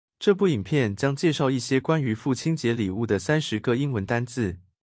这部影片将介绍一些关于父亲节礼物的30个英文单字。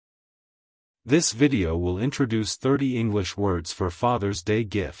This video will introduce 30 English words for Father's Day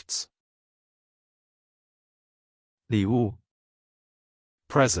gifts. 礼物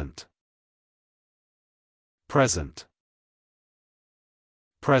Present. Present.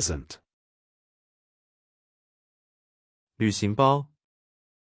 Present. 旅行包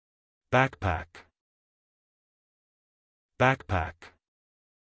Backpack. Backpack.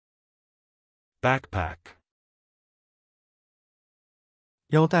 Backpack.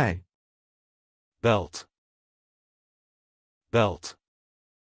 腰带 Belt. Belt.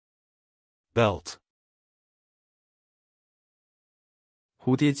 Belt.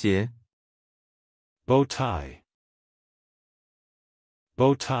 蝴蝶结 Bow tie.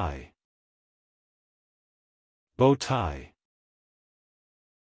 Bow tie. Bow tie.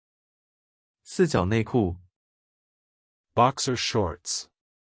 四角内裤 Boxer shorts.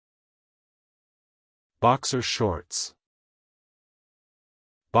 Boxer shorts.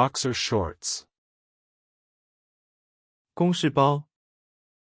 Boxer shorts. 公事包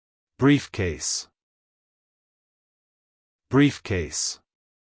Briefcase. Briefcase.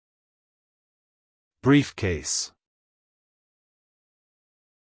 Briefcase.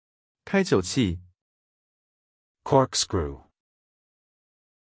 开酒器 Corkscrew.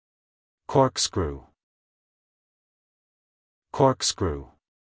 Corkscrew. Corkscrew.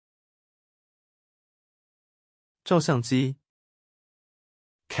 照相机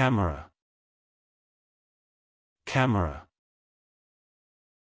Camera. Camera.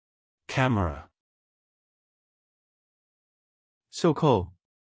 Camera. 袖扣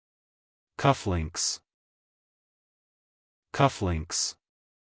Cufflinks. Cufflinks.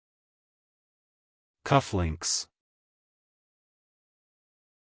 Cufflinks.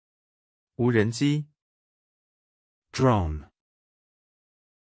 无人机 Drone.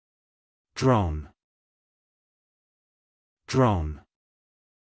 Drone. Drone.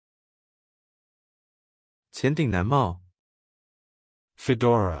 前顶南帽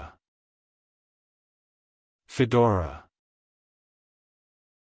Fedora. Fedora.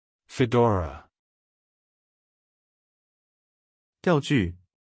 Fedora. 钓具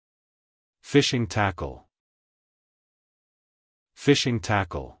Fishing tackle. Fishing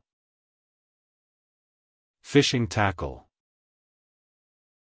tackle. Fishing tackle.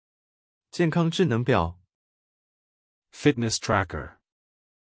 健康智能表 Fitness tracker.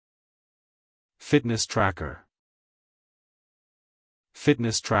 Fitness tracker.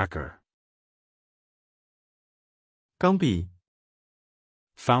 Fitness tracker. 钢笔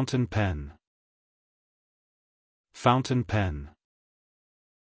Fountain pen. Fountain pen.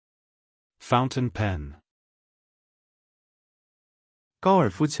 Fountain pen. 高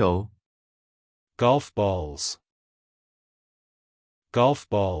尔夫球 Golf balls. Golf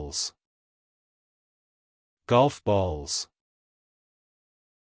balls. Golf balls.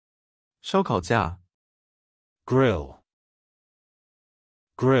 烧烤架 Grill.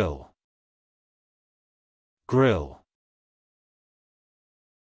 Grill. Grill.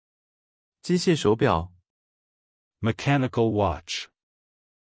 机械手表 Mechanical watch.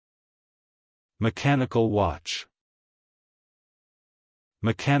 Mechanical watch.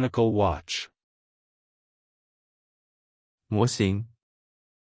 Mechanical watch. 模型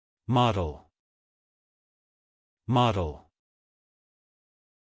Model. Model.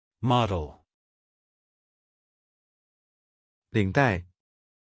 Model. 领带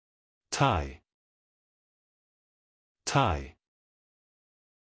Tie. Tie.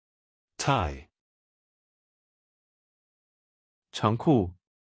 Tie. 长裤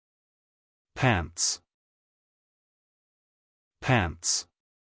Pants. Pants.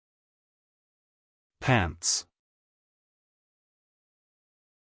 Pants.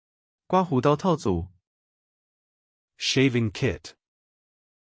 刮胡刀套组 Shaving kit.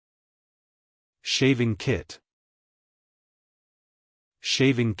 Shaving kit.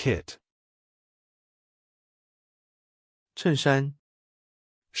 Shaving kit. 衬衫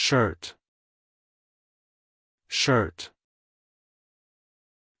Shirt. Shirt.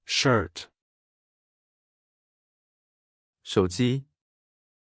 Shirt. 手机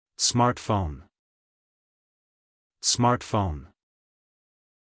Smartphone. Smartphone.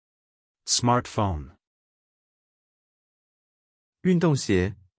 Smartphone. 运动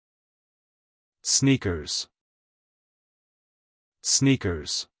鞋 Sneakers.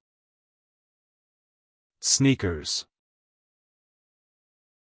 Sneakers. Sneakers.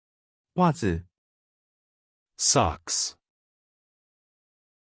 袜子 Socks.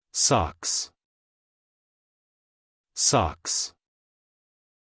 Socks. Socks.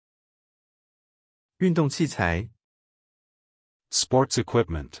 运动器材 Sports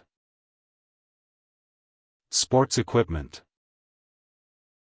equipment. Sports equipment.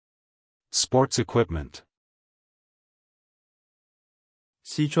 Sports equipment.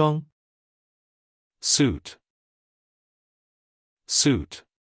 西装 Suit. Suit.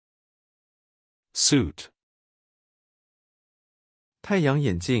 Suit. 太阳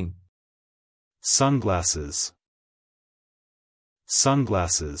眼镜 Sunglasses.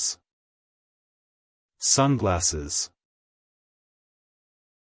 Sunglasses. Sunglasses.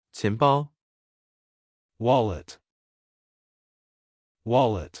 钱包 Wallet.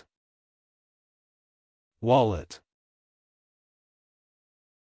 Wallet. Wallet.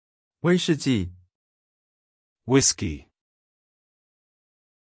 威士忌 Whiskey.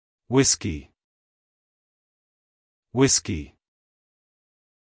 Whiskey. Whiskey.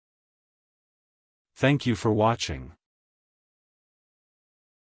 Thank you for watching.